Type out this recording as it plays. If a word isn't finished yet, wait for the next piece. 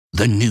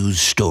The news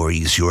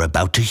stories you're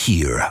about to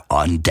hear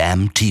on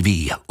Damn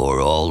TV are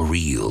all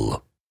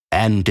real.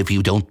 And if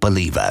you don't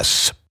believe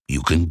us,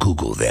 you can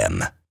Google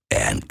them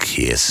and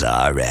kiss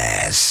our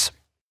ass.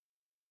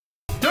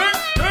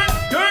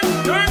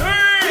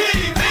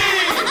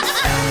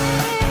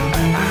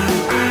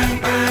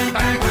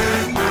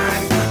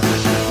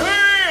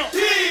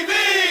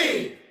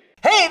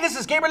 Hey, this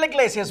is Gabriel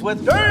Iglesias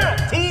with Damn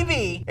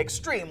TV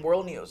Extreme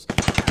World News.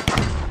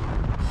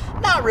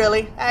 Not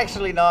really.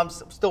 Actually, no, I'm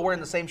still wearing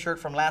the same shirt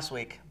from last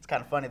week. It's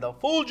kind of funny though.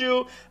 Fooled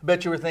you. I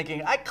bet you were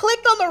thinking, I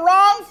clicked on the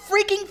wrong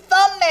freaking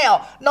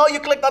thumbnail. No, you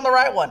clicked on the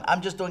right one.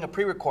 I'm just doing a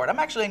pre-record. I'm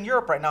actually in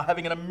Europe right now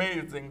having an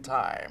amazing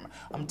time.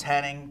 I'm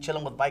tanning,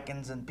 chilling with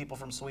Vikings and people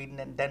from Sweden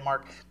and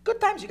Denmark. Good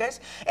times, you guys.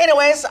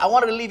 Anyways, I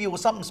wanted to leave you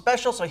with something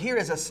special, so here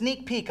is a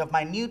sneak peek of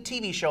my new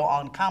TV show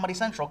on Comedy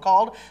Central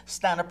called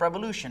StandUp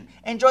Revolution.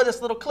 Enjoy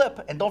this little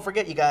clip, and don't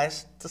forget, you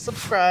guys, to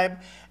subscribe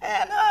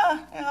and,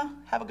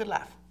 have a good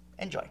laugh.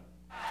 Enjoy.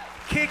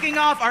 Kicking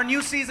off our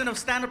new season of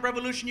StandUp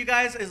Revolution, you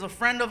guys, is a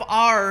friend of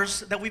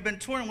ours that we've been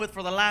touring with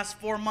for the last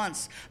 4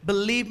 months.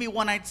 Believe me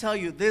when I tell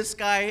you, this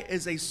guy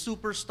is a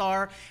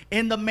superstar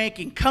in the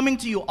making. Coming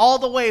to you all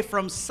the way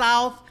from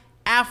South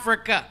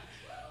Africa.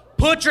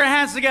 Put your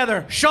hands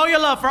together. Show your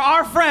love for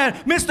our friend,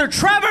 Mr.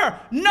 Trevor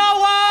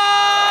Noah!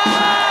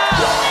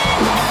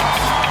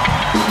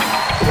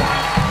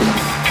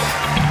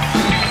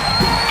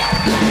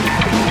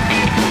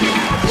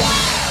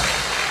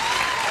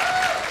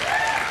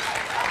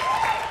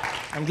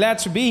 I'm glad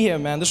to be here,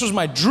 man. This was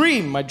my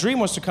dream. My dream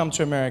was to come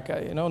to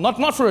America, you know?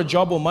 Not for a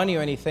job or money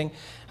or anything.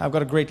 I've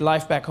got a great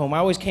life back home. I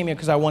always came here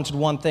because I wanted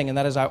one thing, and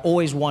that is I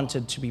always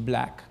wanted to be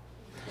black.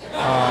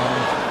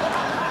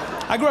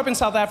 I grew up in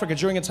South Africa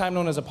during a time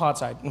known as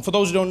apartheid. And for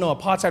those who don't know,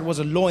 apartheid was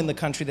a law in the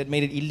country that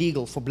made it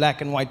illegal for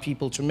black and white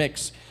people to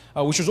mix,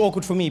 which was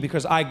awkward for me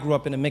because I grew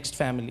up in a mixed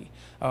family.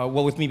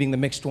 Well, with me being the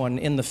mixed one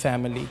in the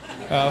family.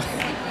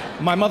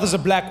 My mother's a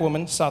black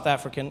woman, South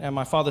African, and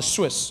my father's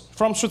Swiss,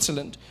 from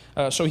Switzerland.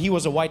 So he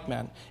was a white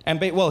man.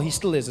 And well, he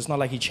still is. It's not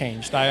like he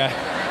changed.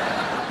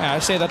 I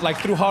say that like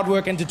through hard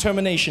work and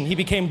determination, he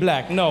became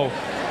black. No,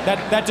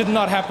 that did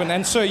not happen.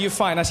 And sir, you're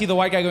fine. I see the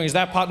white guy going, is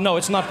that part? No,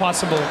 it's not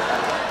possible.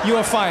 You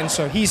are fine,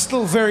 sir. He's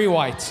still very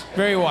white,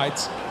 very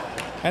white.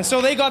 And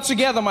so they got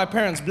together, my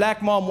parents,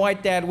 black mom,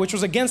 white dad, which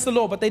was against the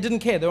law, but they didn't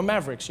care. They were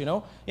mavericks, you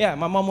know? Yeah,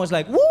 my mom was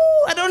like, woo,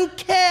 I don't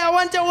care. I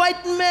want a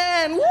white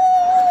man,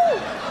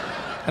 woo!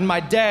 And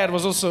my dad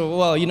was also,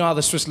 well, you know how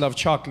the Swiss love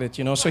chocolate,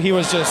 you know? So he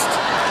was just,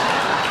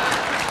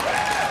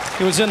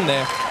 he was in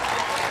there.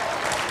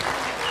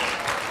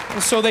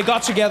 And so they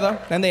got together,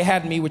 and they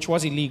had me, which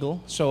was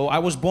illegal. So I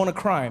was born a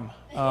crime.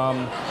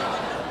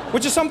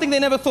 Which is something they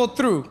never thought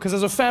through, because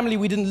as a family,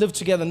 we didn't live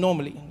together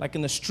normally. Like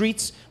in the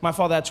streets, my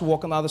father had to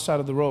walk on the other side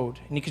of the road,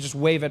 and he could just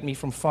wave at me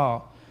from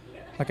far,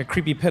 like a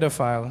creepy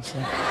pedophile. So.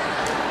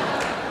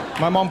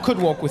 My mom could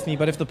walk with me,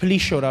 but if the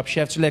police showed up, she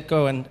had to let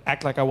go and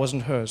act like I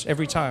wasn't hers,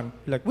 every time.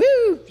 Like,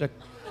 woo! Like,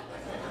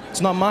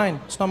 it's not mine,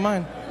 it's not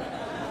mine.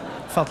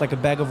 Felt like a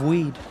bag of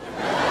weed.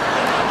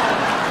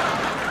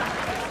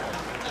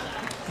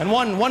 And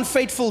one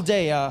fateful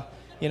day,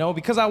 you know,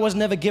 because I was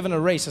never given a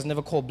race, I was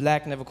never called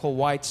black, never called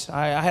white,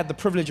 I had the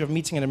privilege of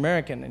meeting an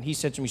American, and he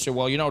said to me,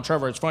 well, you know,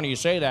 Trevor, it's funny you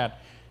say that,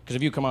 because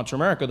if you come out to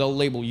America, they'll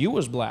label you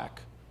as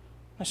black.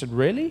 I said,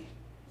 really?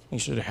 He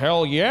said,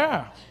 hell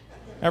yeah.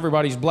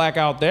 Everybody's black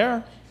out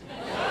there.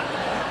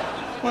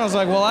 I was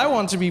like, well, I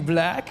want to be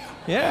black.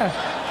 Yeah.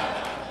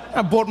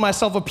 I bought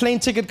myself a plane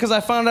ticket because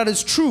I found out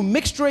it's true.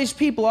 Mixed race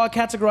people are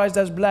categorized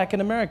as black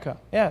in America.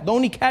 Yeah, the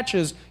only catch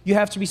is you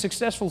have to be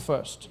successful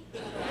first.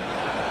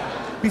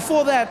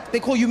 Before that,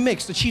 they call you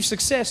mixed, achieve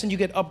success, and you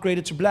get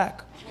upgraded to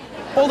black.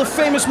 All the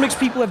famous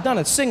mixed people have done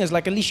it. Singers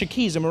like Alicia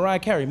Keys and Mariah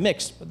Carey,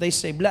 mixed, but they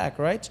say black,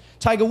 right?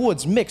 Tiger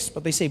Woods, mixed,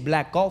 but they say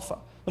black golfer.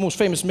 The most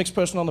famous mixed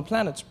person on the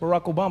planet,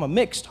 Barack Obama,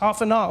 mixed, half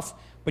and half,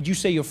 but you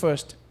say your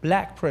first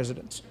black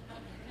president.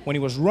 When he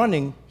was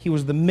running, he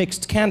was the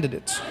mixed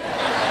candidate.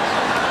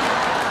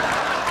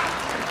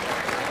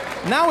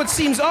 Now it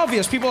seems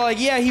obvious. People are like,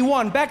 yeah, he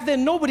won. Back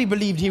then, nobody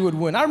believed he would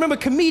win. I remember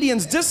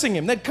comedians dissing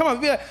him. They'd come up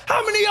and be like,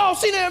 how many of y'all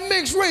seen that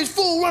mixed race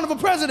fool run for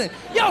president?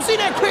 Y'all seen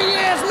that crazy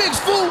ass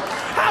mixed fool?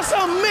 How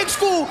some mixed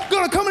fool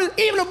gonna come in?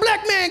 Even a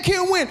black man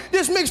can't win.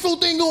 This mixed fool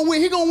thing gonna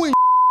win. He gonna win.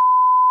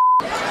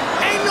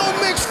 Ain't no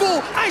mixed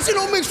fool. I ain't seen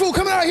no mixed fool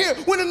coming out here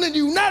winning in the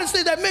United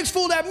States. That mixed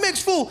fool, that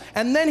mixed fool.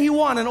 And then he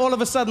won, and all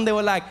of a sudden they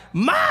were like,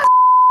 my.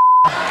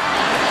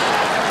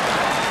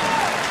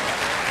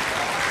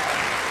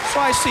 So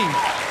I see.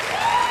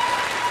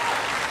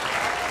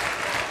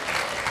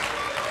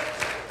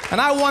 And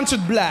I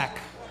wanted black.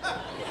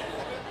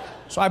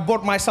 So I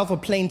bought myself a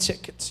plane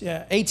ticket.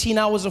 Yeah, 18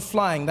 hours of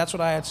flying, that's what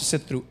I had to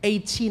sit through.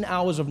 18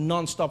 hours of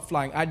non-stop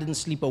flying. I didn't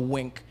sleep a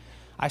wink.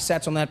 I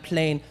sat on that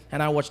plane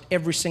and I watched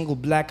every single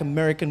black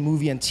American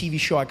movie and TV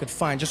show I could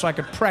find just so I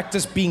could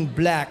practice being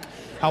black.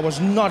 I was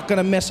not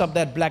gonna mess up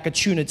that black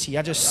opportunity.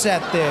 I just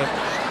sat there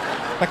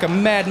like a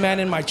madman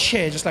in my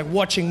chair, just like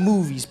watching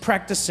movies,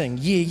 practicing.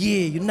 Yeah,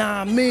 yeah, you know what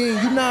I mean,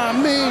 you know what I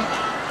mean?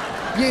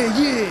 Yeah,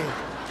 yeah.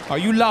 Oh,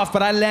 you laugh,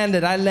 but I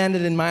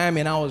landed in Miami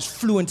and I was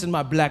fluent in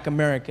my black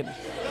American.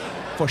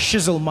 For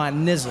shizzle my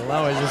nizzle.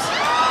 I was just,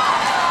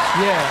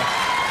 yeah.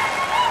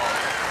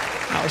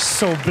 I was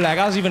so black.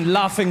 I was even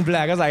laughing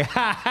black. I was like,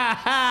 ha, ha,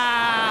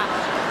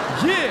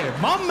 ha. Yeah,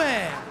 my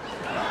man.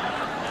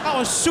 I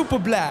was super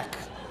black.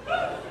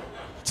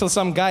 Till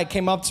some guy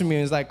came up to me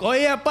and was like,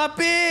 oye,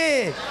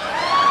 papi.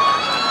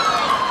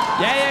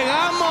 Ya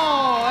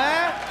llegamos,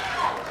 eh?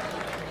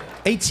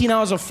 18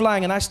 hours of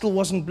flying and I still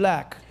wasn't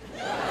black.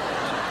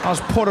 I was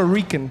Puerto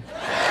Rican. You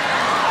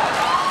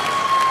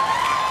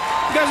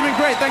guys have been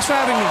great. Thanks for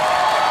having me.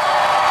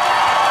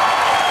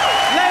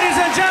 Ladies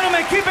and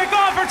gentlemen, keep it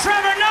going for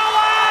Trevor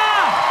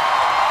Noah!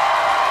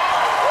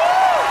 Woo!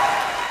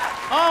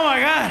 Oh my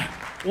God.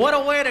 What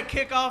a way to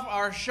kick off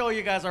our show,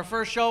 you guys. Our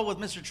first show with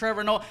Mr.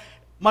 Trevor Noah.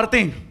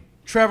 Martin,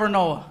 Trevor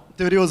Noah.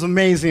 Dude, it was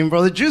amazing,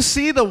 bro. Did you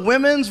see the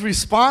women's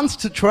response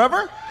to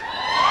Trevor?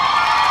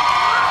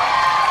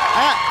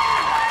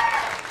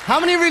 How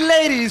many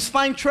ladies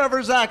find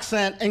Trevor's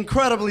accent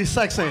incredibly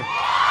sexy?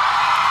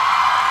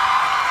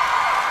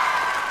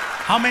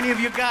 How many of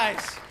you guys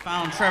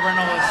found Trevor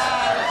Noah's?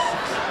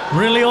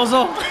 Really,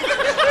 Ozo?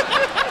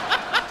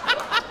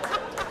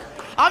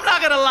 I'm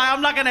not gonna lie,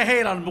 I'm not gonna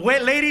hate on him.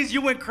 Wait, ladies, you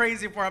went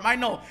crazy for him. I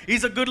know,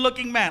 he's a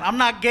good-looking man. I'm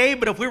not gay,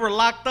 but if we were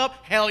locked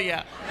up, hell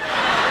yeah.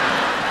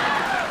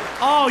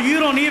 Oh, you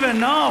don't even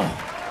know.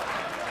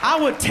 I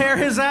would tear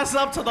his ass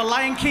up to the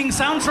Lion King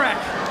soundtrack.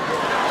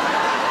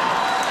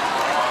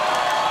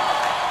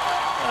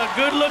 A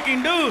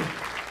good-looking dude.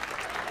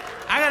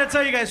 I gotta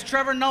tell you guys,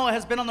 Trevor Noah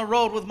has been on the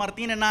road with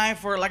Martin and I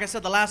for, like I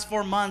said, the last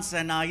 4 months,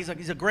 and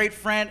he's a great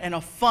friend and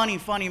a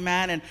funny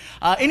man. And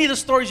any of the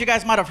stories you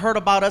guys might have heard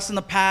about us in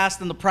the past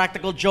and the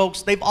practical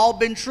jokes, they've all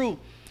been true,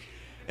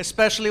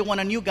 especially when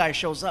a new guy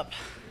shows up.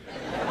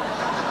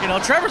 You know,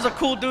 Trevor's a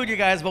cool dude, you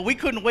guys, but we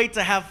couldn't wait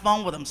to have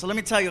fun with him. So let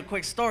me tell you a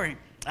quick story.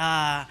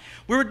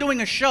 We were doing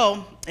a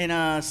show in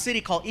a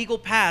city called Eagle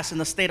Pass in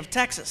the state of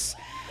Texas.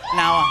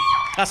 Now,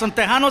 got some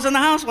Tejanos in the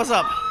house? What's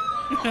up?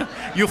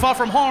 You far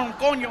from home,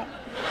 coño.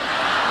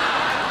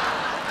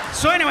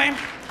 So anyway,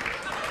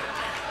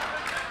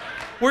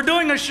 we're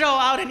doing a show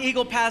out in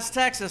Eagle Pass,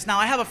 Texas. Now,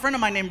 I have a friend of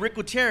mine named Rick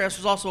Gutierrez,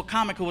 who's also a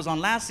comic who was on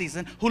last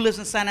season, who lives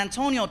in San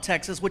Antonio,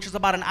 Texas, which is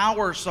about an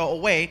hour or so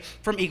away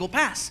from Eagle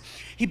Pass.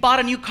 He bought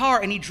a new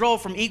car and he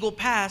drove from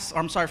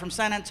from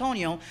San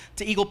Antonio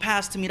to Eagle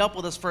Pass to meet up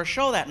with us for a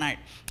show that night.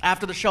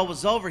 After the show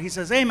was over, he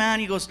says, hey man,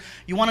 he goes,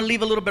 you want to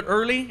leave a little bit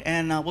early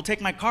and we'll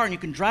take my car and you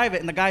can drive it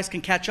and the guys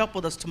can catch up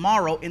with us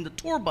tomorrow in the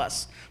tour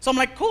bus. So I'm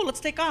like, cool, let's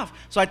take off.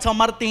 So I tell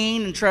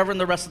Martin and Trevor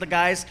and the rest of the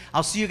guys,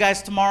 I'll see you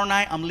guys tomorrow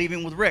night. I'm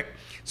leaving with Rick.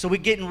 So we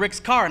get in Rick's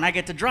car and I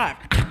get to drive.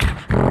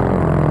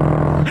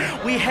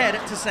 We head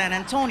to San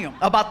Antonio.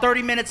 About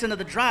 30 minutes into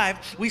the drive,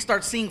 we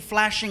start seeing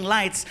flashing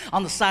lights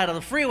on the side of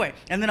the freeway.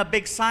 And then a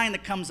big sign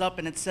that comes up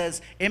and it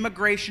says,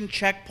 immigration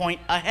checkpoint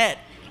ahead.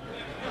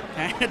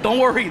 Okay? Don't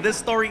worry, this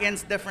story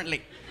ends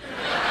differently.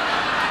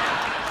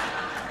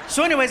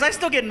 So anyways, I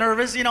still get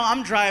nervous. You know,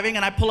 I'm driving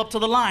and I pull up to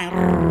the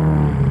line.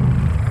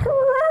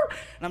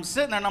 And I'm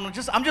sitting there and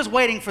I'm just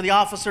waiting for the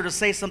officer to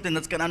say something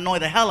that's gonna annoy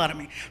the hell out of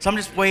me. So I'm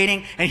just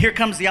waiting, and here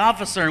comes the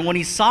officer, and when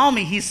he saw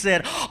me, he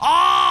said,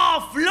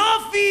 "Oh,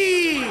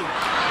 Fluffy!"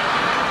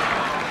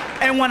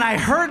 And when I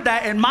heard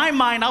that, in my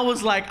mind, I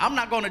was like, I'm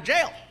not going to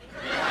jail.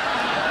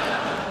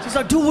 He's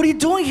like, dude, what are you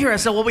doing here? I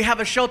said, well, we have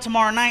a show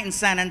tomorrow night in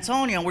San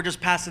Antonio, and we're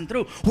just passing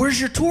through. Where's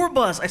your tour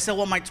bus? I said,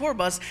 well, my tour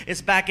bus is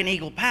back in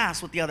Eagle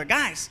Pass with the other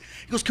guys.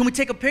 He goes, can we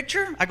take a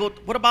picture? I go,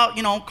 what about,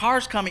 you know,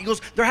 cars coming? He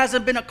goes, there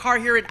hasn't been a car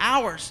here in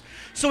hours.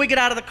 So we get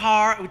out of the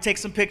car, we take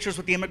some pictures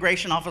with the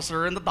immigration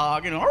officer and the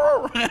dog, you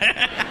know.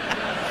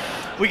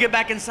 We get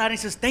back inside, and he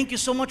says, thank you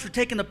so much for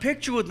taking the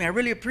picture with me. I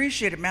really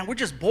appreciate it, man. We're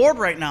just bored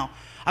right now.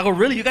 I go,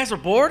 really? You guys are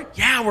bored?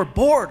 Yeah, we're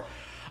bored.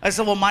 I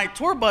said, well, my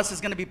tour bus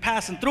is going to be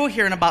passing through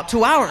here in about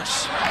 2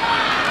 hours.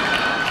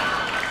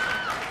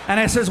 And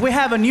I says, we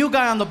have a new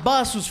guy on the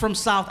bus who's from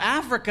South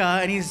Africa,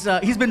 and he's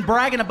been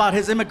bragging about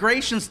his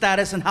immigration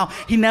status and how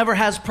he never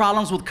has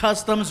problems with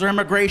customs or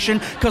immigration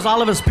because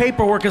all of his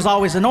paperwork is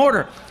always in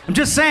order. I'm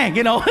just saying,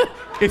 you know,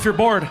 if you're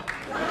bored.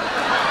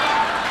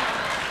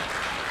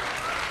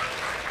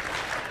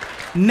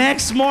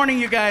 Next morning,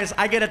 you guys,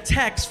 I get a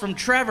text from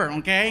Trevor,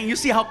 okay? And you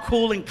see how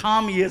cool and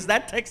calm he is.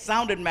 That text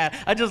sounded mad.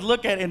 I just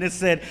look at it and it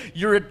said,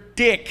 you're a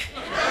dick.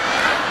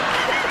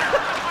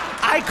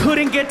 I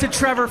couldn't get to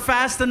Trevor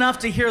fast enough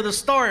to hear the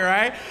story,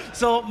 right?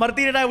 So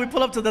Martin and I, we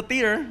pull up to the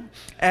theater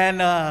and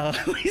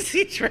we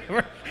see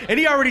Trevor. And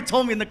he already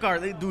told me in the car,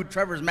 dude,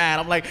 Trevor's mad.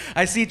 I'm like,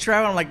 I see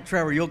Trevor, I'm like,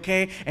 Trevor, you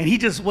okay? And he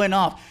just went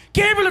off.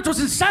 Gabriel, it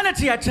was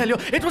insanity, I tell you.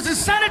 It was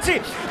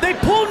insanity. They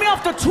pulled me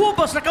off the tour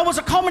bus like I was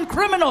a common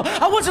criminal.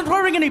 I wasn't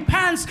wearing any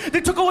pants.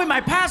 They took away my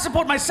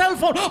passport, my cell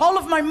phone, all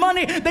of my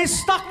money. They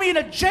stuck me in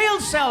a jail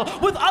cell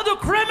with other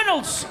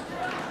criminals.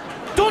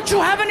 Don't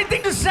you have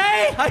anything to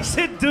say? I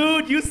said,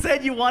 dude, you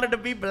said you wanted to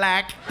be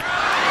black.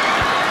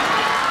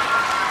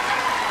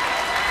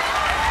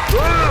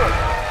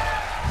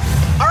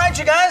 All right,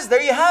 you guys,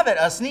 there you have it.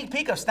 A sneak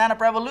peek of Stand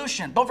Up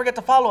Revolution. Don't forget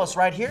to follow us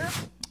right here.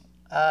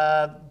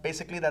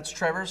 Basically, that's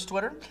Trevor's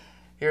Twitter.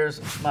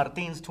 Here's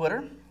Martin's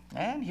Twitter.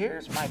 And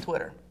here's my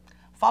Twitter.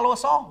 Follow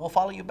us all. We'll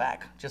follow you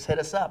back. Just hit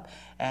us up.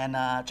 And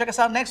check us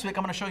out next week.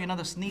 I'm going to show you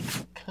another sneak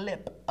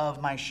clip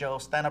of my show,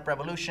 Stand Up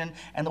Revolution.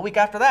 And the week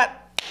after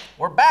that,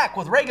 we're back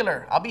with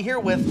regular. I'll be here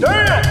with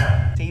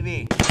Damn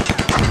TV.